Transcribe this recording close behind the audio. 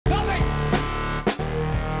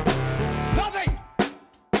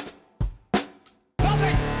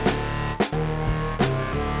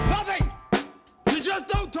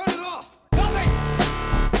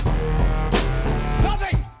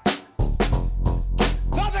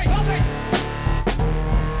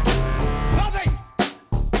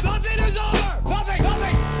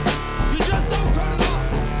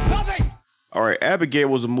Abigail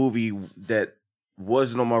was a movie that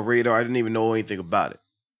wasn't on my radar. I didn't even know anything about it.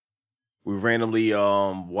 We randomly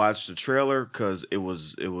watched the trailer because it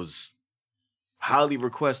was highly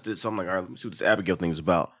requested. So I'm like, all right, let me see what this Abigail thing is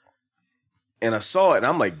about. And I saw it, and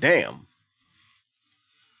I'm like, damn.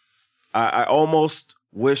 I almost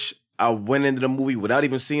wish I went into the movie without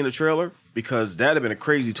even seeing the trailer because that'd have been a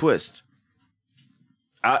crazy twist.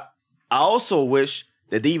 I also wish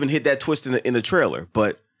that they even hit that twist in the trailer,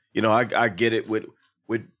 but you know, I get it with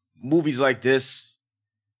movies like this.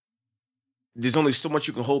 There's only so much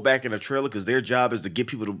you can hold back in a trailer because their job is to get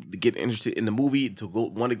people to get interested in the movie, to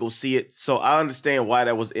want to go see it. So I understand why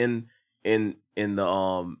that was in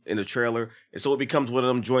the trailer, and so it becomes one of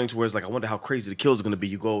them joints where it's like, I wonder how crazy the kills are going to be.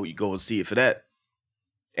 You go and see it for that,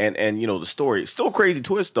 and you know the story. It's still a crazy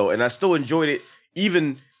twist though, and I still enjoyed it,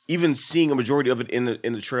 even seeing a majority of it in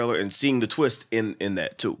the trailer and seeing the twist in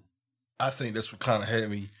that too. I think that's what kind of had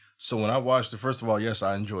me. So when I watched it, first of all, yes,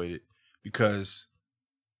 I enjoyed it because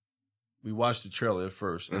we watched the trailer at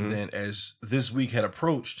first, and then as this week had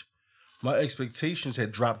approached, my expectations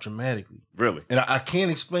had dropped dramatically. Really? And I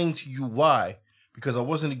can't explain to you why, because I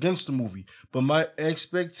wasn't against the movie, but my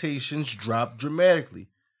expectations dropped dramatically.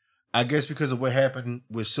 I guess because of what happened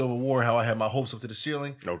with Civil War, how I had my hopes up to the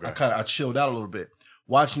ceiling. Okay. I chilled out a little bit.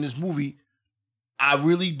 Watching this movie, I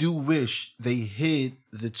really do wish they hid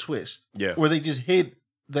the twist. Yeah. Or they just hid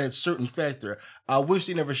that certain factor. I wish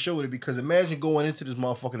they never showed it, because imagine going into this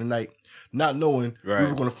motherfucker tonight not knowing we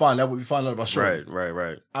were going to find out what we found out about Shirley.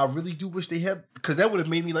 Right. I really do wish they had, because that would have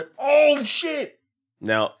made me like, oh shit.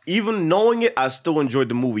 Now, even knowing it, I still enjoyed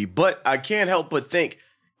the movie, but I can't help but think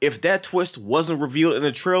if that twist wasn't revealed in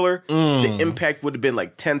the trailer, the impact would have been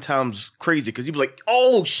like 10 times crazy, because you'd be like,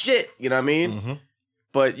 oh shit, you know what I mean?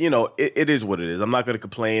 But, you know, it is what it is. I'm not going to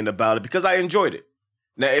complain about it because I enjoyed it.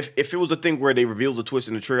 Now, if it was a thing where they revealed the twist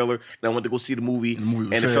in the trailer and I went to go see the movie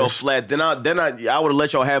and it fell flat, then I would have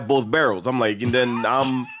let y'all have both barrels. I'm like, and then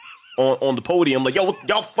I'm on the podium like, yo,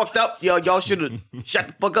 y'all fucked up. Y'all should have shut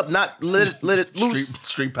the fuck up, not let it loose.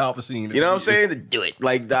 Street Palpatine. You know what I'm saying? Do it.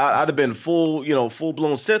 Like, I'd have been full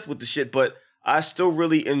blown Sith with the shit, but I still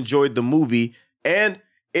really enjoyed the movie, and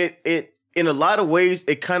it in a lot of ways,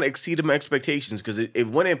 it kind of exceeded my expectations because it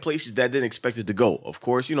went in places that I didn't expect it to go. Of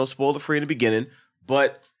course, spoiler free in the beginning.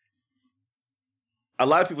 But a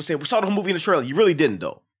lot of people say, we saw the whole movie in the trailer. You really didn't,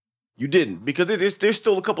 though. You didn't. Because there's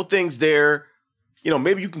still a couple things there.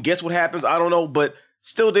 Maybe you can guess what happens. I don't know. But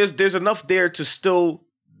still, there's enough there to still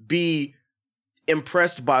be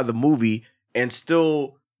impressed by the movie and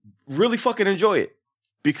still really fucking enjoy it.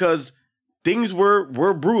 Because things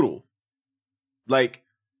were brutal. Like,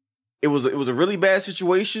 it was a really bad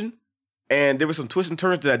situation. And there were some twists and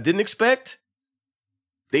turns that I didn't expect.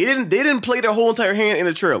 They didn't play their whole entire hand in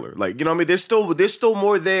the trailer. Like, you know what I mean? There's still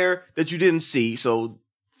more there that you didn't see. So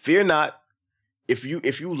fear not. If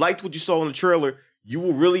you liked what you saw in the trailer, you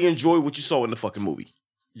will really enjoy what you saw in the fucking movie.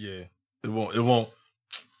 Yeah. It won't.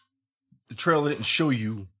 The trailer didn't show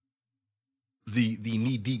you the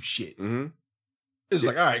knee-deep shit. It's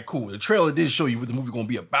like, all right, cool. The trailer did show you what the movie gonna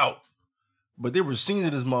be about. But there were scenes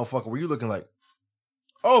in this motherfucker where you're looking like,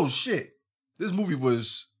 oh shit. This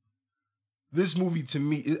movie, to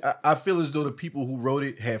me, I feel as though the people who wrote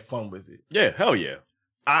it had fun with it. Yeah, hell yeah.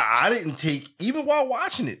 I didn't take, even while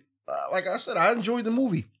watching it, like I said, I enjoyed the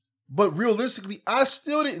movie. But realistically, I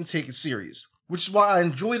still didn't take it serious, which is why I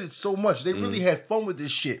enjoyed it so much. They really had fun with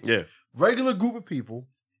this shit. Yeah. Regular group of people,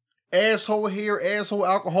 asshole hair, asshole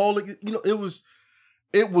alcoholic.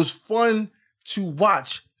 It was fun to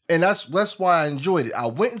watch. And that's why I enjoyed it. I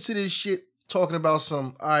went into this shit talking about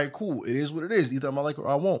some, all right, cool. It is what it is. Either I'm like it or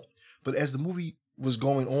I won't. But as the movie was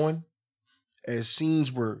going on, as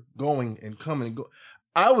scenes were going and coming and go,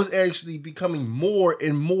 I was actually becoming more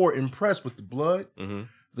and more impressed with the blood,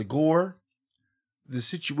 the gore, the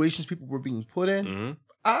situations people were being put in.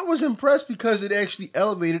 I was impressed because it actually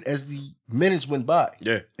elevated as the minutes went by.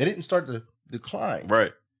 Yeah. It didn't start to decline.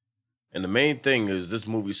 Right. And the main thing is this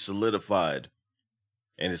movie solidified.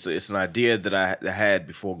 And it's an idea that I had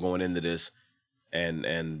before going into this.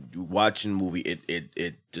 And watching the movie,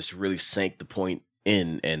 it just really sank the point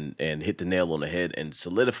in and hit the nail on the head and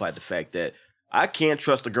solidified the fact that I can't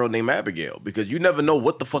trust a girl named Abigail, because you never know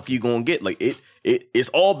what the fuck you gonna get. Like it's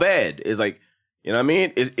all bad. It's like, you know what I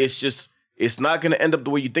mean? It's not gonna end up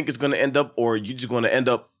the way you think it's gonna end up, or you're just gonna end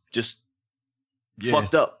up just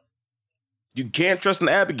fucked up. You can't trust an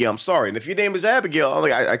Abigail. I'm sorry. And if your name is Abigail, I'm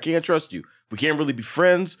like, I can't trust you. We can't really be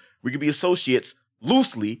friends. We could be associates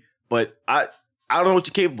loosely, but I don't know what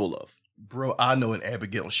you're capable of. Bro, I know an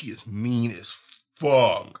Abigail. She is mean as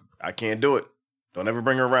fuck. I can't do it. Don't ever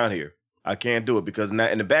bring her around here. I can't do it, because in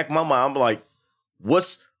the back of my mind, I'm like,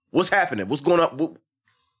 what's happening? What's going on?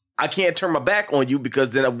 I can't turn my back on you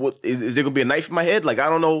because then is there gonna be a knife in my head? Like I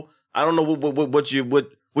don't know what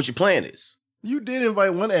your plan is. You did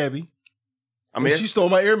invite one Abby. I mean, she stole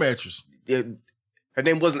my air mattress. Her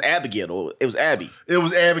name wasn't Abigail. It was Abby. It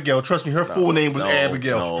was Abigail. Trust me, her full name was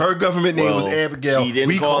Abigail. No. Her government name was Abigail. She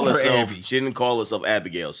didn't call herself Abby. She didn't call herself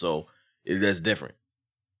Abigail, so that's different.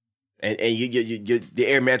 And the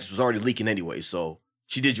air mattress was already leaking anyway, so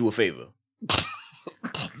she did you a favor.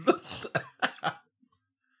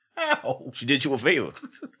 How? She did you a favor.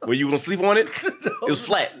 Were you gonna sleep on it? It was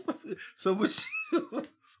flat. So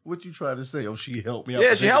what you trying to say? Oh, she helped me out.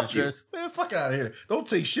 Yeah, she helped you. Man, fuck out of here. Don't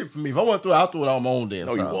take shit from me. If I want to throw it, I'll throw it out on my own damn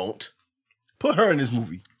time. No, you won't. Put her in this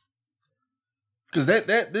movie. Because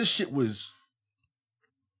this shit was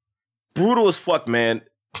brutal as fuck, man.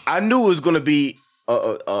 I knew it was gonna be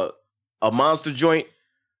a monster joint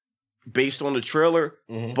based on the trailer,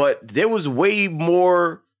 but there was way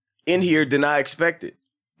more in here than I expected.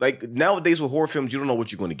 Like nowadays with horror films, you don't know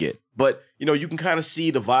what you're going to get, but you can kind of see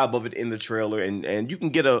the vibe of it in the trailer, and you can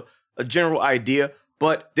get a general idea.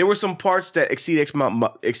 But there were some parts that exceeded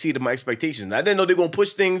my expectations. I didn't know they were going to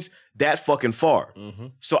push things that fucking far.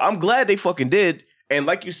 So I'm glad they fucking did. And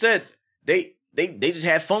like you said, they just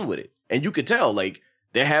had fun with it, and you could tell like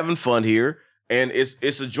they're having fun here. And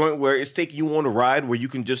it's a joint where it's taking you on a ride where you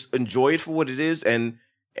can just enjoy it for what it is and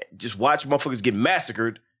just watch motherfuckers get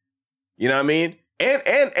massacred. You know what I mean?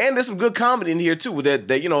 And there's some good comedy in here too. That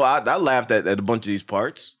I laughed at a bunch of these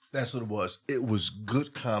parts. That's what it was. It was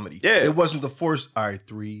good comedy. Yeah. It wasn't the forced, all right,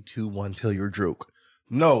 3, 2, 1, tell your joke.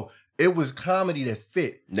 No, it was comedy that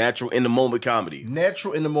fit. Natural in the moment comedy.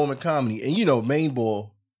 Natural in the moment comedy. And Main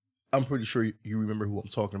Ball, I'm pretty sure you remember who I'm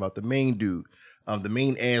talking about. The main dude. The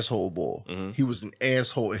main asshole ball. He was an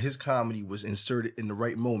asshole, and his comedy was inserted in the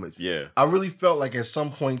right moments. Yeah. I really felt like at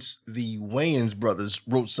some points the Wayans brothers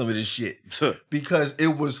wrote some of this shit because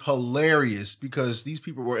it was hilarious because these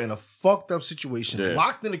people were in a fucked up situation,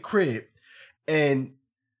 locked in a crib, and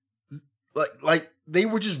like they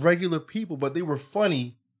were just regular people, but they were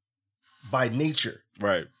funny by nature.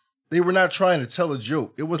 Right. They were not trying to tell a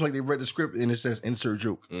joke. It wasn't like they read the script and it says insert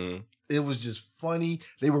joke. It was just funny.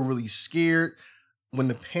 They were really scared. When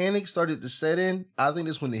the panic started to set in, I think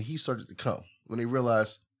that's when the heat started to come. When they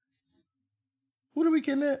realized, who did we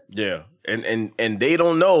kidnap? Yeah, and they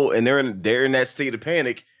don't know, and they're in that state of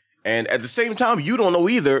panic, and at the same time, you don't know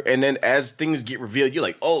either. And then as things get revealed, you're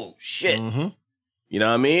like, oh shit, you know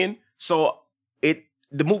what I mean? So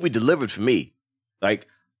the movie delivered for me. Like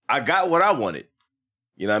I got what I wanted.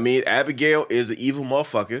 You know what I mean? Abigail is an evil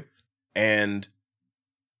motherfucker, and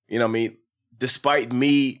you know what I mean. Despite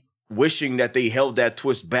me wishing that they held that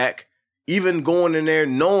twist back, even going in there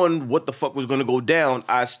knowing what the fuck was going to go down,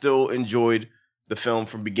 I still enjoyed the film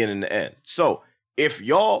from beginning to end. So if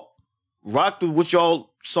y'all rocked with what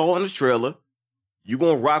y'all saw in the trailer, you're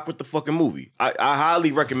going to rock with the fucking movie. I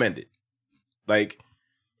highly recommend it. Like,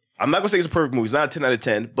 I'm not going to say it's a perfect movie. It's not a 10 out of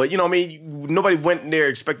 10, but you know what I mean? Nobody went in there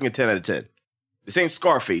expecting a 10 out of 10. This ain't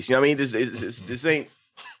Scarface. You know what I mean? This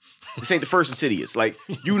ain't the first Insidious. Like,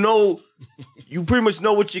 you pretty much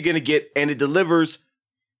know what you're gonna get, and it delivers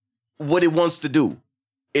what it wants to do.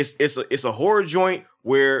 It's a horror joint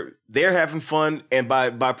where they're having fun, and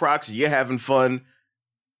by proxy, you're having fun,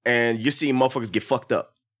 and you're seeing motherfuckers get fucked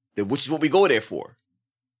up, which is what we go there for.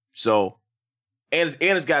 So, and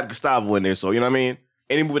it's got Gustavo in there, so you know what I mean.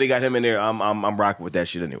 Any movie they got him in there, I'm rocking with that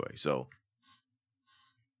shit anyway. So,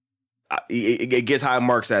 it gets high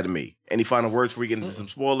marks out of me. Any final words before we get into some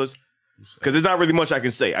spoilers? Because there's not really much I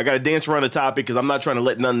can say. I got to dance around the topic because I'm not trying to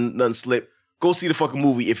let nothing slip. Go see the fucking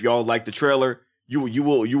movie if y'all like the trailer. You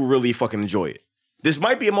will really fucking enjoy it. This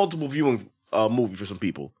might be a multiple viewing movie for some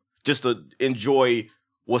people just to enjoy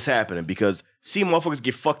what's happening because seeing motherfuckers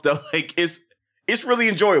get fucked up like it's really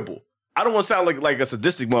enjoyable. I don't want to sound like a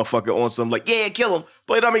sadistic motherfucker on some like yeah kill him,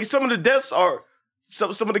 but I mean some of the deaths are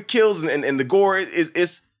some of the kills and the gore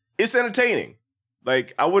it's entertaining.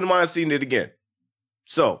 Like I wouldn't mind seeing it again.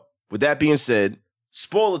 So. With that being said,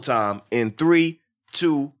 spoiler time in 3,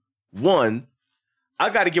 2, 1. I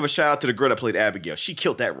got to give a shout out to the girl that played Abigail. She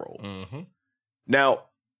killed that role. Now,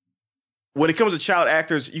 when it comes to child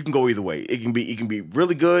actors, you can go either way. It can be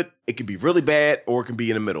really good, it can be really bad, or it can be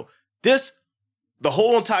in the middle. The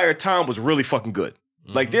whole entire time was really fucking good.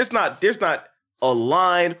 Like there's not a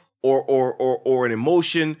line or an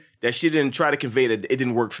emotion that she didn't try to convey that it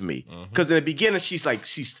didn't work for me. Because in the beginning,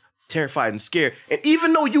 she's terrified and scared. And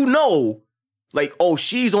even though you know like, oh,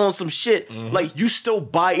 she's on some shit. Like, you still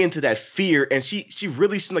buy into that fear, and she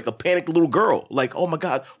really seemed like a panicked little girl. Like, oh my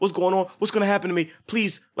God, what's going on? What's gonna happen to me?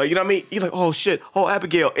 Please, like, you know what I mean? You're like, oh shit, oh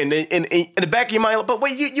Abigail, and then in the back of your mind, like, but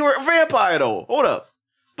wait, you were a vampire though. Hold up,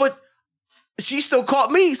 but she still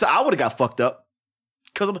caught me, so I would have got fucked up.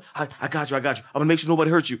 Cause I got you. I'm gonna make sure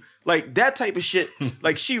nobody hurts you. Like that type of shit.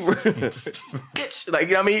 Like she, bitch. Like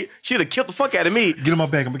you know what I mean? She'd have killed the fuck out of me. Get in my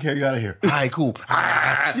bag. I'm gonna carry you out of here. All right, cool.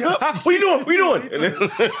 What you doing? What you doing? And then,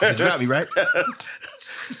 you got me right.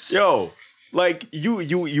 Yo, like you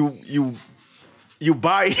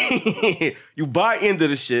buy you buy into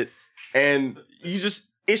the shit, and it's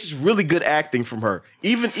just really good acting from her.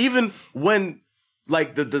 Even when.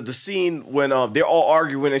 Like the scene when they're all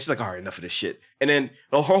arguing and she's like, all right, enough of this shit. And then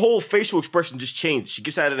her whole facial expression just changed. She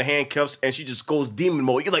gets out of the handcuffs and she just goes demon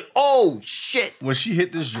mode. You're like, oh shit. When she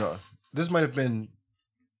hit this joint, this might have been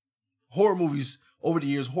horror movies over the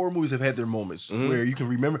years. Horror movies have had their moments where you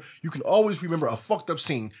can always remember a fucked up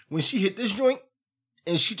scene. When she hit this joint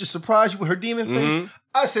and she just surprised you with her demon face,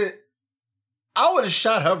 I said, I would have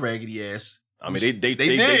shot her raggedy ass. I mean,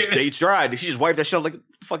 they tried. She just wiped that shit up like, what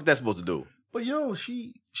the fuck is that supposed to do? But yo,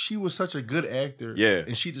 she was such a good actor. Yeah.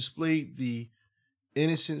 And she displayed the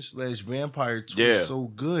innocent / vampire twist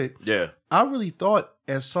so good. Yeah. I really thought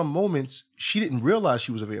at some moments she didn't realize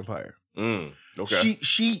she was a vampire. Okay.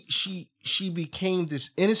 She became this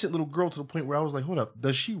innocent little girl to the point where I was like, hold up,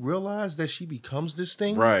 does she realize that she becomes this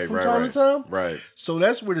thing from time to time? Right. So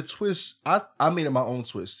that's where the twist, I made it my own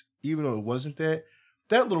twist. Even though it wasn't that.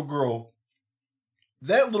 That little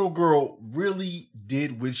girl really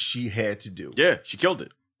did what she had to do. Yeah, she killed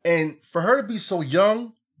it. And for her to be so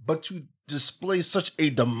young, but to display such a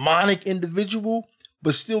demonic individual,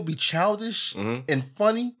 but still be childish and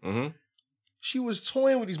funny, she was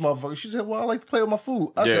toying with these motherfuckers. She said, well, I like to play with my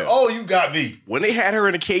food. I said, oh, you got me. When they had her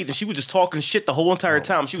in a cage and she was just talking shit the whole entire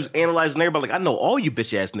time, she was analyzing everybody like, I know all you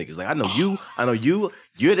bitch ass niggas. Like, I know you,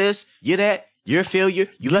 you're this, you're that. You're a failure.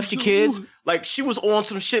 You left your kids. Like, she was on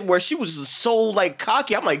some shit where she was just so, like,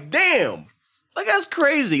 cocky. I'm like, damn. Like, that's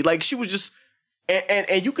crazy. Like, she was just...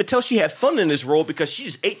 And you could tell she had fun in this role because she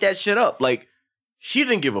just ate that shit up. Like, she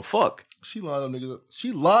didn't give a fuck. She lined them niggas up.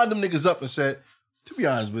 She lined them niggas up and said, to be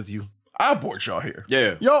honest with you, I brought y'all here.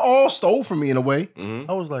 Yeah. Y'all all stole from me in a way.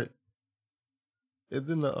 I was like... And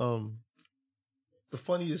then the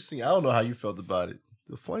funniest scene... I don't know how you felt about it.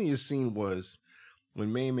 The funniest scene was...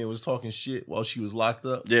 when Main Man was talking shit while she was locked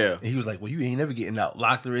up. Yeah. And he was like, well, you ain't never getting out.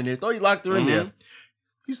 Locked her in there. Thought you locked her in there.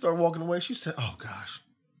 He started walking away. She said, oh, gosh.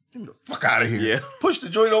 Get me the fuck out of here. Yeah. Push the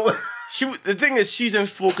joint over. The thing is, she's in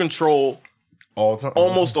full control all the time.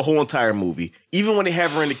 Almost the whole entire movie. Even when they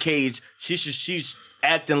have her in the cage, she's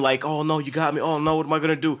acting like, oh, no, you got me. Oh, no, what am I going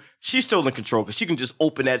to do? She's still in control because she can just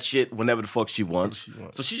open that shit whenever the fuck she wants.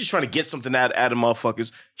 So she's just trying to get something out of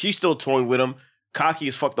motherfuckers. She's still toying with them. Cocky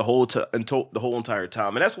as fuck the whole entire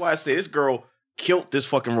time. And that's why I say this girl killed this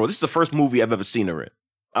fucking role. This is the first movie I've ever seen her in.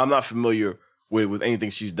 I'm not familiar with anything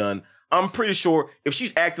she's done. I'm pretty sure if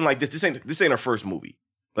she's acting like this ain't her first movie.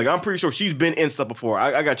 Like, I'm pretty sure she's been in stuff before.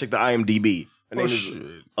 I gotta check the IMDb. Her name is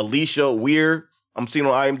Alicia Weir. I'm seeing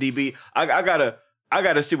on IMDb. I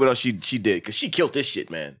gotta see what else she did because she killed this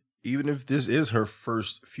shit, man. Even if this is her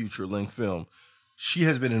first feature-length film, she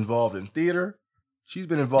has been involved in theater. She's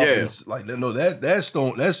been involved in like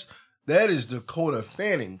that is Dakota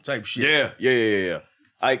Fanning type shit. Yeah.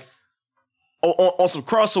 Like on some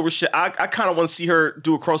crossover shit, I kind of want to see her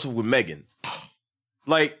do a crossover with Megan.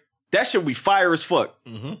 Like that shit would be fire as fuck.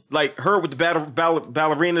 Like her with the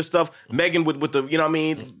ballerina stuff, Megan with the, you know what I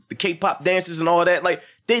mean, the K-pop dances and all that. Like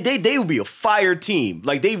they would be a fire team.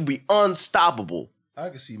 Like they would be unstoppable. I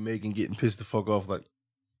could see Megan getting pissed the fuck off. Like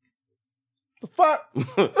the fuck.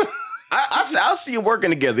 I'll see them working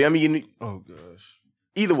together. I mean, oh gosh.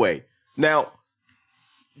 Either way, now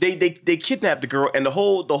they kidnapped the girl, and the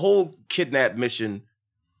whole kidnap mission,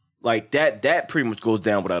 like that pretty much goes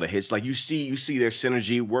down without a hitch. Like you see their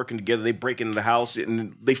synergy working together. They break into the house,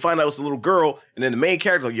 and they find out it's a little girl, and then the main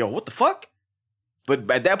character's like, "Yo, what the fuck?"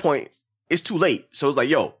 But at that point, it's too late. So it's like,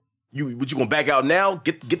 "Yo, you gonna back out now?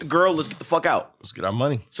 Get the girl. Let's get the fuck out. Let's get our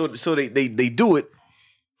money." So they do it,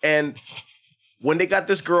 and when they got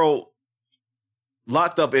this girl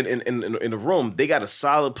locked up in the room, they got a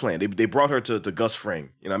solid plan. They brought her to Gus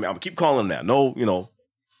Fring. You know what I mean? I'm gonna keep calling him that. No, you know,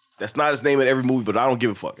 that's not his name in every movie, but I don't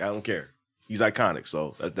give a fuck. I don't care. He's iconic,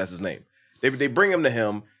 so that's his name. They bring him to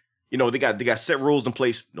him. You know, they got set rules in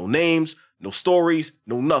place. No names, no stories,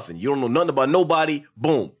 no nothing. You don't know nothing about nobody.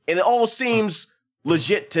 Boom. And it all seems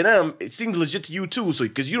legit to them. It seems legit to you too. So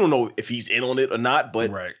because you don't know if he's in on it or not,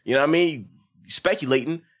 but you know what I mean? You're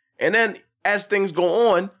speculating. And then as things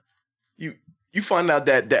go on, you find out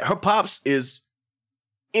that her pops is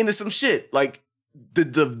into some shit. Like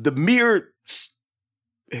the mere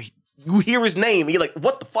you hear his name, and you're like,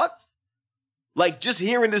 what the fuck? Like just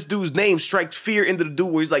hearing this dude's name strikes fear into the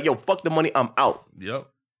dude where he's like, yo, fuck the money, I'm out. Yep.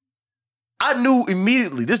 I knew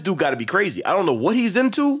immediately this dude got to be crazy. I don't know what he's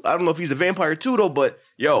into. I don't know if he's a vampire too though, but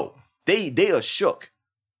yo, they are shook.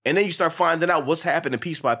 And then you start finding out what's happening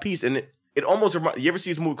piece by piece, and it almost you ever see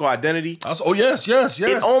this movie called Identity? Oh yes.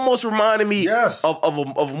 It almost reminded me of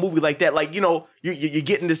a movie like that. Like, you know, you're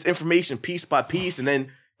getting this information piece by piece, and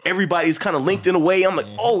then everybody's kind of linked in a way. I'm like,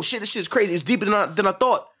 oh shit, this shit's crazy. It's deeper than I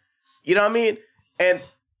thought. You know what I mean? And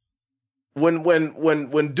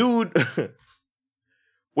when dude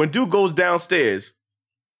when dude goes downstairs,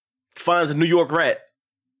 finds a New York rat,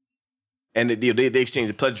 and they exchange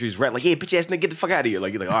the pleasantries. Rat like, hey, bitch ass nigga, get the fuck out of here.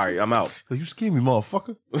 Like, you're like, all right, I'm out. You scared me,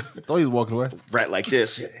 motherfucker. Thought he was walking away. Rat like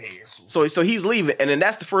this. So he's leaving, and then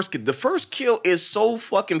that's the first kill. The first kill is so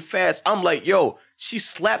fucking fast. I'm like, yo, she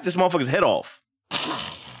slapped this motherfucker's head off.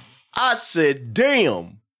 I said,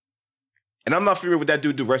 damn. And I'm not familiar with that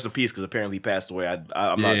dude. Do rest in peace, because apparently he passed away.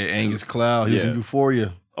 I'm not. Angus Cloud. He was in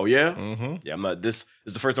Euphoria. Oh yeah, yeah. I'm not. This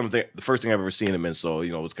is the first thing I've ever seen him in. So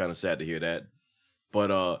you know, it's kind of sad to hear that.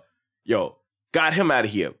 But yo, got him out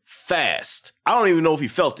of here fast. I don't even know if he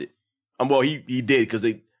felt it. Well, he did, because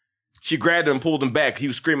she grabbed him and pulled him back. He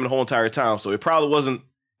was screaming the whole entire time. So it probably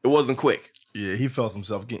wasn't quick. Yeah, he felt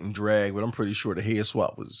himself getting dragged, but I'm pretty sure the head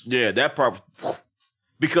swap was. Yeah, that part.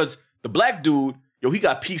 Because the black dude, yo, he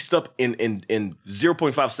got pieced up in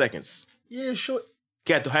 0.5 seconds. Yeah, sure.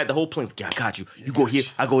 Had the whole plan. Yeah, I got you. You go here,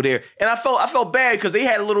 I go there. And I felt bad because they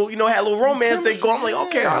had a little romance thing going. I'm like,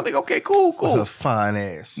 okay, okay, cool. Her fine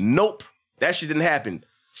ass. Nope. That shit didn't happen.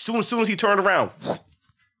 Soon as he turned around,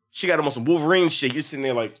 she got him on some Wolverine shit. You're sitting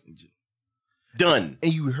there like, done.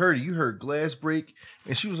 And you heard glass break,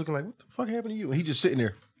 and she was looking like, what the fuck happened to you? And he just sitting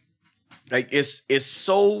there. Like, it's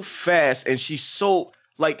so fast, and she's so,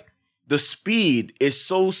 like, the speed is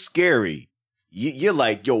so scary. You're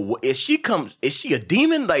like, yo, is she a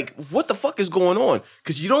demon? Like, what the fuck is going on?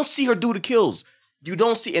 Because you don't see her do the kills. You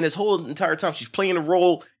don't see, and this whole entire time she's playing a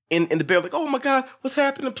role in the bed, like, oh my God, what's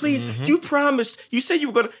happening? Please, you promised. You said you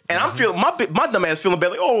were gonna, and I'm feeling my dumb ass feeling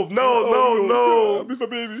bad, like, oh no, my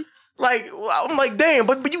baby. Like, I'm like, damn,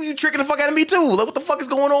 but you tricking the fuck out of me too. Like, what the fuck is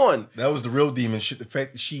going on? That was the real demon shit. The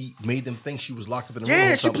fact that she made them think she was locked up in the room.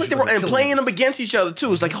 Yeah, she played the role and playing them against each other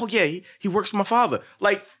too. It's like, oh yeah, he works for my father.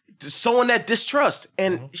 Like, sowing that distrust,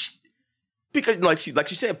 and because like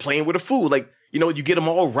she said, playing with the food, like, you know, you get them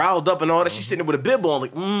all riled up and all that. She's sitting there with a bib on,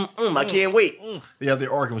 like, I can't wait. Yeah,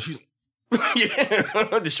 they're arguing. She's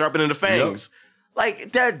just sharpening the fangs. Yep.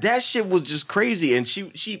 Like that shit was just crazy, and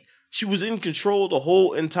she was in control the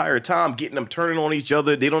whole entire time, getting them turning on each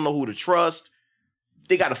other. They don't know who to trust.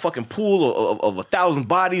 They got a fucking pool of 1,000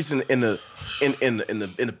 bodies in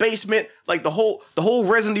the basement. Like the whole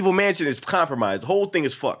Resident Evil mansion is compromised. The whole thing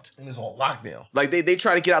is fucked. And it's all locked down. Like they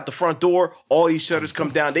try to get out the front door. All these shutters come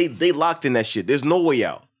down. They locked in that shit. There's no way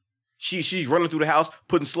out. She's running through the house,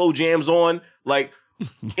 putting slow jams on, like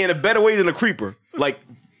in a better way than a creeper. Like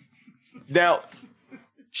now,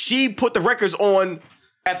 she put the records on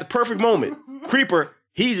at the perfect moment. Creeper,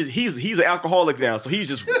 he's an alcoholic now, so he's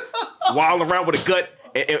just wilding around with a gut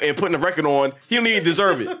and putting the record on. He don't even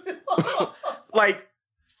deserve it. Like,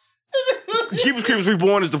 Jeepers Creepers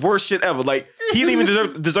Reborn is the worst shit ever. Like, he didn't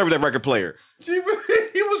even deserve that record player.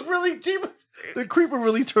 The creeper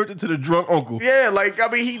really turned into the drunk uncle. Yeah, like, I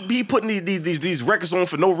mean, he putting these records on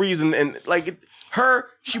for no reason, and like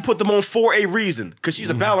she put them on for a reason, because she's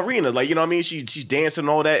a ballerina. Like, you know what I mean? She's dancing and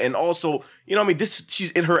all that, and also, you know what I mean?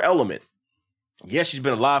 She's in her element. Yes, she's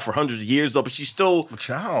been alive for hundreds of years, though, but she's still a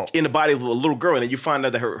child in the body of a little girl. And then you find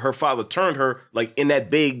out that her father turned her, like, in that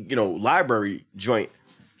big, you know, library joint.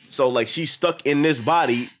 So, like, she's stuck in this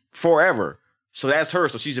body forever. So that's her.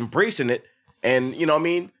 So she's embracing it. And, you know what I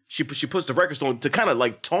mean? She puts the records on to kind of,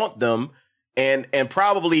 like, taunt them and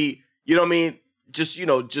probably, you know what I mean, just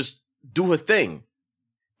do her thing.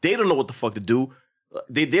 They don't know what the fuck to do.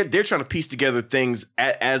 They're trying to piece together things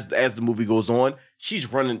as the movie goes on.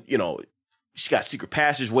 She's running, you know, she got secret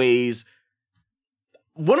passageways.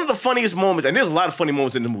 One of the funniest moments, and there's a lot of funny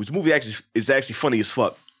moments in the movie. The movie is actually funny as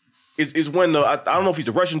fuck. Is when I don't know if he's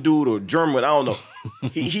a Russian dude or German. I don't know.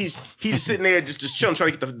 He's sitting there just chilling,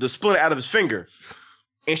 trying to get the splinter out of his finger,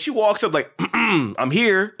 and she walks up like, "I'm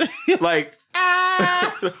here," like,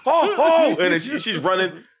 oh, and then she's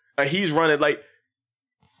running. He's running like.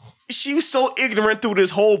 She was so ignorant through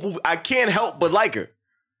this whole movie. I can't help but like her.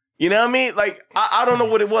 You know what I mean? Like, I don't know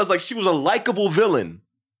what it was. Like, she was a likable villain.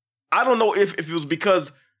 I don't know if it was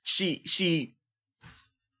because she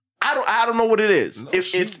I don't know what it is. No,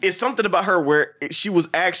 It's something about her where she was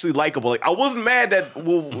actually likable. Like I wasn't mad at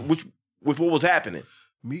with what was happening.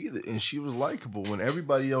 Me either. And she was likable. When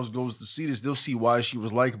everybody else goes to see this, they'll see why she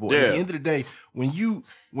was likable. Yeah. At the end of the day, when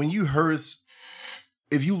you heard,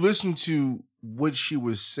 if you listen to what she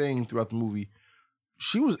was saying throughout the movie,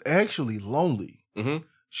 she was actually lonely. Mm-hmm.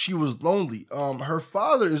 She was lonely. Her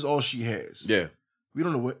father is all she has. Yeah. We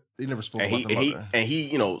don't know what they never spoke about the mother.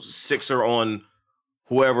 He sicks her on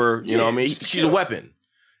whoever, you know what I mean? She's a weapon.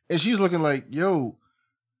 And she's looking like, yo,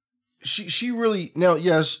 she really, now,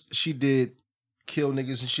 yes, she did kill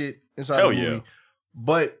niggas and shit inside the movie.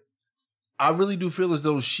 But I really do feel as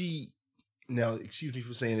though now, excuse me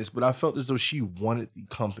for saying this, but I felt as though she wanted the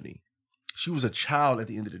company. She was a child at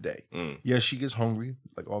the end of the day. Yes, she gets hungry,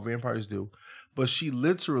 like all vampires do, but she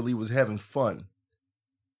literally was having fun.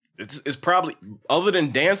 It's probably, other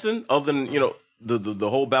than dancing, other than, the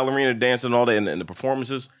whole ballerina dance and all that and the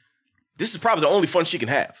performances, this is probably the only fun she can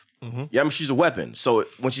have. Mm-hmm. Yeah, I mean, she's a weapon. So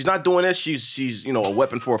when she's not doing this, she's a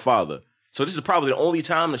weapon for her father. So this is probably the only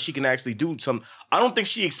time that she can actually do some. I don't think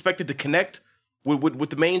she expected to connect with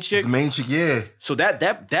the main chick. The main chick, yeah. So that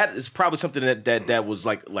is probably something that was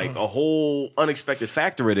like a whole unexpected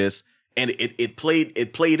factor of this, and it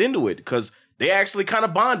played into it because they actually kind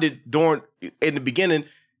of bonded in the beginning.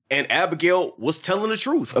 And Abigail was telling the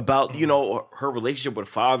truth about, her relationship with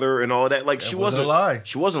her father and all that. Like, she wasn't lying.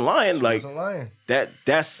 She wasn't lying. She wasn't lying.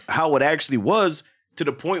 That's how it actually was, to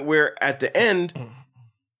the point where at the end,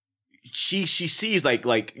 she sees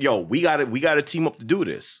like, yo, we gotta team up to do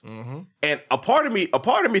this. Mm-hmm. And a part of me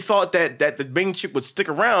thought that the main chick would stick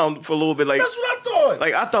around for a little bit. Like, that's what I thought.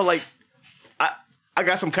 Like, I thought I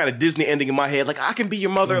got some kind of Disney ending in my head. Like, I can be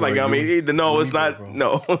your mother. Like, I mean, no, it's not. That,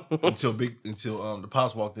 no. until the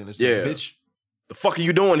pops walked in and said, "Bitch, the fuck are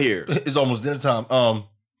you doing here? It's almost dinner time.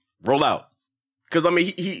 Roll out." Because I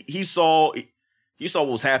mean, he saw what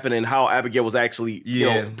was happening, how Abigail was actually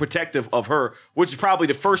protective of her, which is probably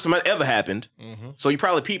the first time that ever happened. Mm-hmm. So he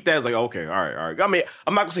probably peeped that. It's like, okay, all right. I mean,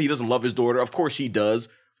 I'm not gonna say he doesn't love his daughter. Of course he does.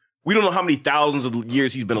 We don't know how many thousands of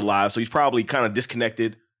years he's been alive, so he's probably kind of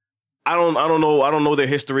disconnected. I don't know their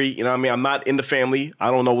history. You know what I mean? I'm not in the family. I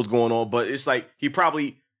don't know what's going on, but it's like he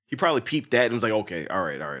probably peeped that and was like, okay, all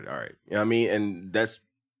right. You know what I mean? And that's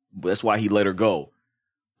why he let her go.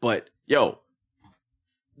 But yo,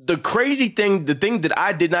 the crazy thing, the thing that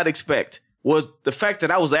I did not expect was the fact that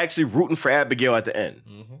I was actually rooting for Abigail at the end.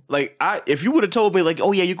 Mm-hmm. Like, if you would have told me like,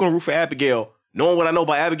 oh yeah, you're gonna root for Abigail, knowing what I know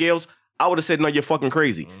about Abigail's, I would have said, no, you're fucking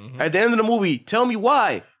crazy. Mm-hmm. At the end of the movie, tell me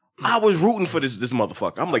why. I was rooting for this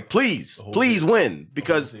motherfucker. I'm like, please win.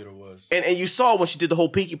 Because and you saw when she did the whole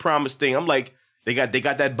pinky promise thing, I'm like, they got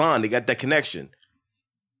that bond, they got that connection.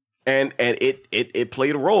 And it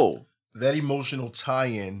played a role. That emotional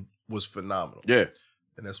tie-in was phenomenal. Yeah.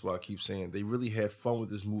 And that's why I keep saying they really had fun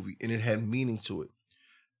with this movie and it had meaning to it.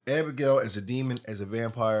 Abigail, as a demon, as a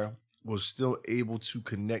vampire, was still able to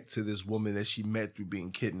connect to this woman that she met through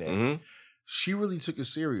being kidnapped. Mm-hmm. She really took it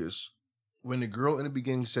serious. When the girl in the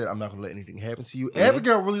beginning said, I'm not going to let anything happen to you, mm-hmm.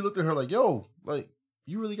 Abigail really looked at her like, yo, like,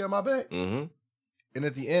 you really got my back? Mm-hmm. And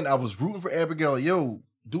at the end, I was rooting for Abigail. Yo,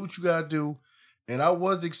 do what you got to do. And I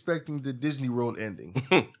was expecting the Disney World ending,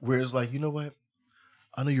 where it's like, you know what?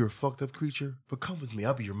 I know you're a fucked up creature, but come with me.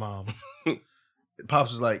 I'll be your mom. Pops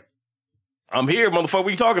was like, I'm here, motherfucker. What are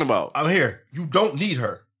you talking about? I'm here. You don't need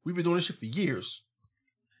her. We've been doing this shit for years.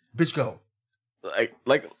 Bitch, go.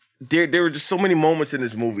 Like, There were just so many moments in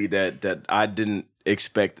this movie that I didn't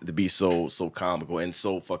expect to be so comical and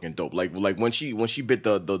so fucking dope. Like when she bit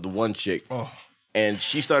the one chick, and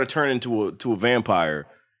she started turning to a vampire,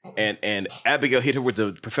 and Abigail hit her with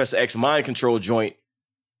the Professor X mind control joint,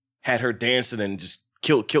 had her dancing and just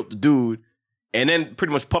killed the dude, and then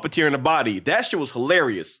pretty much puppeteering the body. That shit was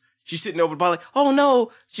hilarious. She's sitting over the body like, oh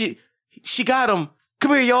no, she got him.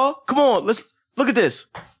 Come here, y'all. Come on, let's look at this.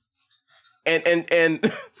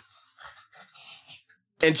 And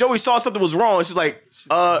And Joey saw something was wrong. She's like,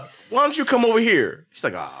 why don't you come over here? She's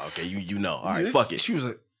like, okay, you know. All right, fuck it. She was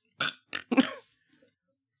like,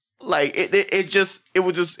 like it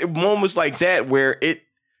was just moments like that where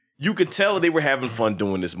you could tell they were having fun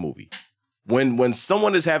doing this movie. When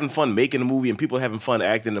someone is having fun making a movie and people are having fun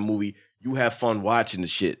acting in a movie, you have fun watching the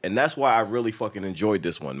shit. And that's why I really fucking enjoyed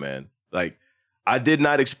this one, man. Like, I did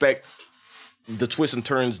not expect the twists and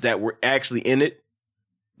turns that were actually in it,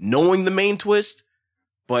 knowing the main twist.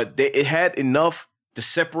 But it had enough to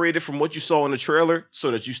separate it from what you saw in the trailer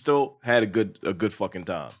so that you still had a good fucking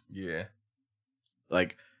time. Yeah.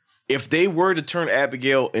 Like, if they were to turn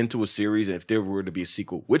Abigail into a series and if there were to be a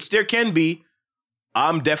sequel, which there can be,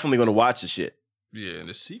 I'm definitely going to watch the shit. Yeah, and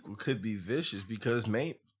the sequel could be vicious because,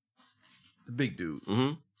 man, The big dude.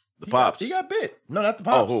 Mm-hmm. The Pops. He got bit. No, not the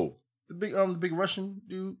Pops. Oh, who? The big Russian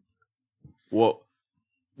dude. Well,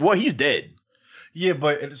 he's dead. Yeah,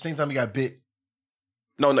 but at the same time, he got bit.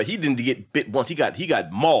 No, he didn't get bit once. He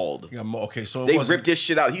got mauled. Okay, so they ripped his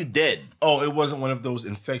shit out. He's dead. Oh, it wasn't one of those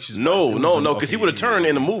infectious. No, because he would have turned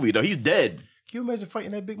in the movie. Though he's dead. Can you imagine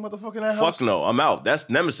fighting that big motherfucker in that house? Fuck no, I'm out. That's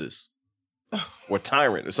Nemesis or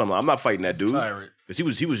Tyrant or something. I'm not fighting that dude. Tyrant,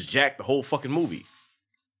 because he was jacked the whole fucking movie.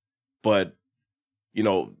 But you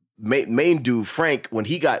know, main dude Frank when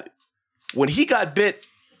he got bit,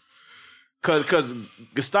 because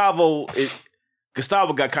Gustavo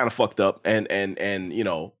got kind of fucked up and you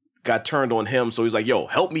know got turned on him. So he's like, "Yo,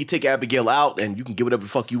 help me take Abigail out, and you can get whatever the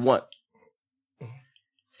fuck you want."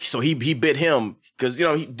 So he bit him because you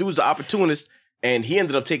know dude's an opportunist, and he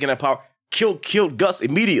ended up taking that power. Killed Gus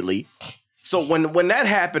immediately. So when that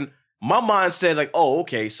happened, my mind said like, "Oh,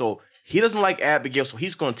 okay, so he doesn't like Abigail, so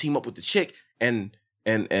he's gonna team up with the chick and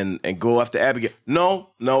go after Abigail."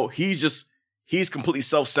 No, he's completely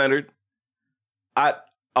self-centered.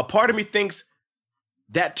 A part of me thinks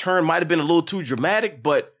that turn might have been a little too dramatic,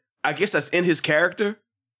 but I guess that's in his character.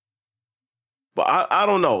 But I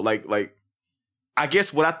don't know. Like I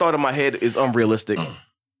guess what I thought in my head is unrealistic.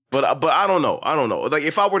 but I don't know. Like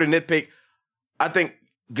if I were to nitpick, I think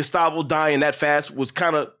Gustavo dying that fast was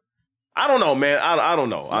kind of, I don't know, man. I don't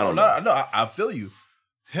know. No, I feel you.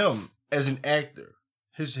 Him as an actor,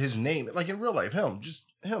 his name, like in real life,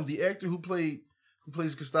 the actor who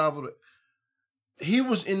plays Gustavo. He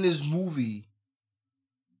was in this movie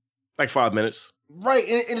like 5 minutes, right?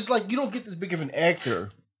 And it's like you don't get this big of an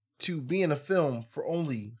actor to be in a film for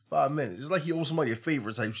only 5 minutes. It's like he owes somebody a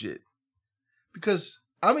favor type shit. Because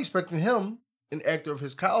I'm expecting him, an actor of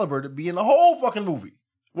his caliber, to be in the whole fucking movie.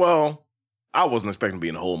 Well, I wasn't expecting to be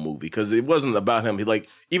in the whole movie because it wasn't about him. He like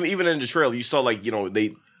even in the trailer, you saw like you know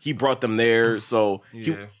he brought them there, so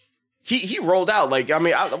yeah. he rolled out. Like I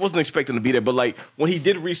mean, I wasn't expecting to be there, but like when he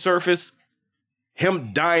did resurface,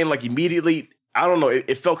 him dying like immediately, I don't know,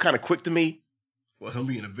 it felt kind of quick to me. Well, him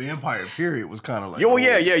being a vampire, period, was kind of like,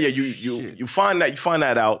 yeah. You find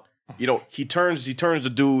that out. You know, he turns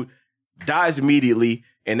the dude, dies immediately,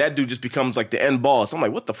 and that dude just becomes like the end boss. I'm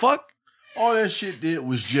like, what the fuck? All that shit did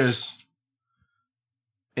was just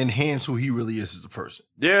enhance who he really is as a person.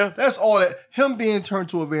 Yeah. That's all that. Him being turned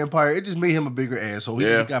to a vampire, it just made him a bigger asshole. He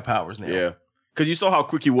just got powers now. Yeah. Because you saw how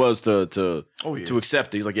quick he was to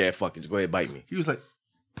accept it. He's like, yeah, fuck it. Just go ahead and bite me. He was like,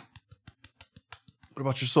 what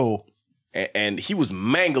about your soul? And he was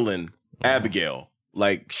mangling Abigail.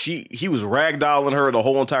 Like, he was ragdolling her the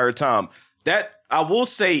whole entire time. That, I will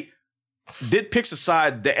say, did picks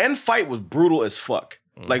aside, the end fight was brutal as fuck.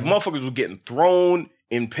 Like, motherfuckers were getting thrown,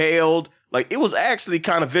 impaled. Like, it was actually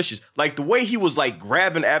kind of vicious. Like, the way he was, like,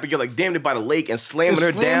 grabbing Abigail, like, damn it by the leg and slamming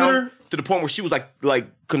her down to the point where she was, like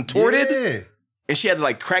contorted. Yeah. And she had to,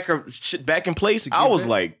 like, crack her shit back in place. I was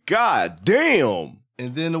like, God damn.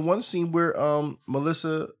 And then the one scene where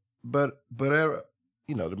Melissa, but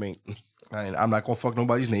you know, the main, I'm not going to fuck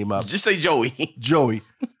nobody's name up. Just say Joey. Joey.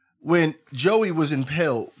 When Joey was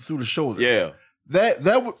impaled through the shoulder. Yeah.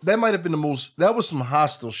 That might have been that was some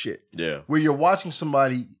hostile shit. Yeah. Where you're watching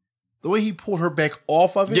somebody, the way he pulled her back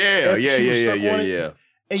off of it. Yeah.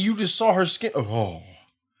 And you just saw her skin. Oh.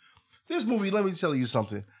 This movie, let me tell you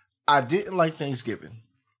something. I didn't like Thanksgiving.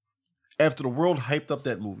 After the world hyped up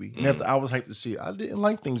that movie, and after I was hyped to see it, I didn't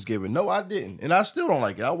like Thanksgiving. No, I didn't. And I still don't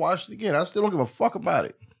like it. I watched it again. I still don't give a fuck about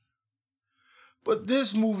it. But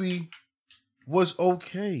this movie was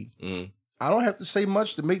okay. I don't have to say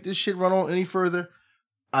much to make this shit run on any further.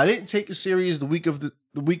 I didn't take it serious the week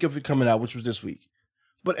of it coming out, which was this week.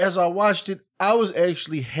 But as I watched it, I was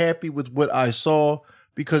actually happy with what I saw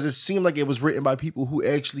because it seemed like it was written by people who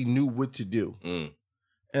actually knew what to do.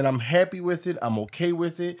 And I'm happy with it. I'm okay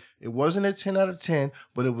with it. It wasn't a 10 out of 10,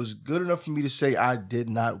 but it was good enough for me to say I did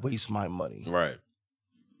not waste my money. Right.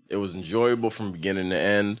 It was enjoyable from beginning to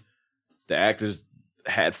end. The actors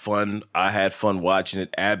had fun. I had fun watching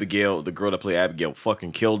it. Abigail, the girl that played Abigail,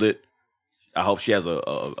 fucking killed it. I hope she has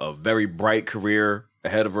a very bright career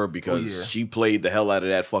ahead of her because she played the hell out of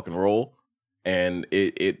that fucking role. And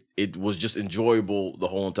it was just enjoyable the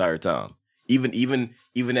whole entire time.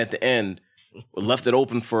 Even at the end, left it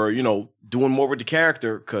open for, you know, doing more with the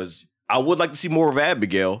character because I would like to see more of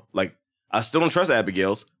Abigail. Like, I still don't trust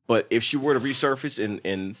Abigail's, but if she were to resurface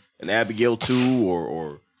in an Abigail 2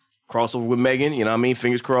 or crossover with Megan, you know what I mean?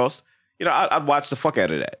 Fingers crossed. You know, I'd watch the fuck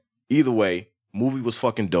out of that. Either way, movie was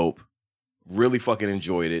fucking dope. Really fucking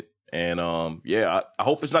enjoyed it. And I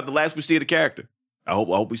hope it's not the last we see of the character. I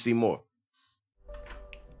hope we see more.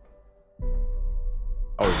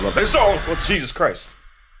 I always love that song. Well, Jesus Christ.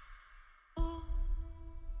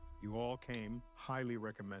 You all came highly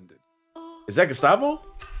recommended. Is that Gustavo?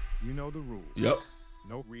 You know the rules. Yep.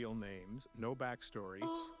 No real names, no backstories,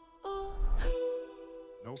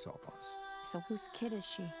 no cell phones. So whose kid is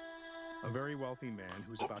she? A very wealthy man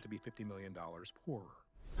who's about to be $50 million poorer.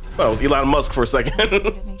 Well, it was Elon Musk for a second.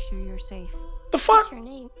 To make sure you're safe. The fuck? What's your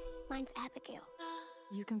name? Mine's Abigail.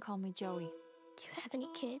 You can call me Joey. Do you have any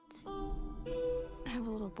kids? I have a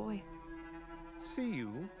little boy. See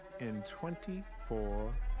you in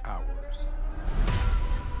 24 hours.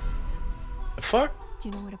 The fuck? Do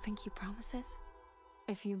you know what a pinky promise is?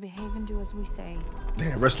 If you behave and do as we say,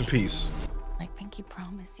 Damn, rest in peace. I pinky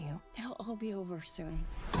promise you, it'll all be over soon.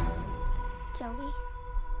 Joey,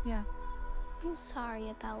 Yeah. I'm sorry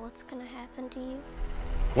about what's gonna happen to you.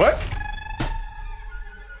 What?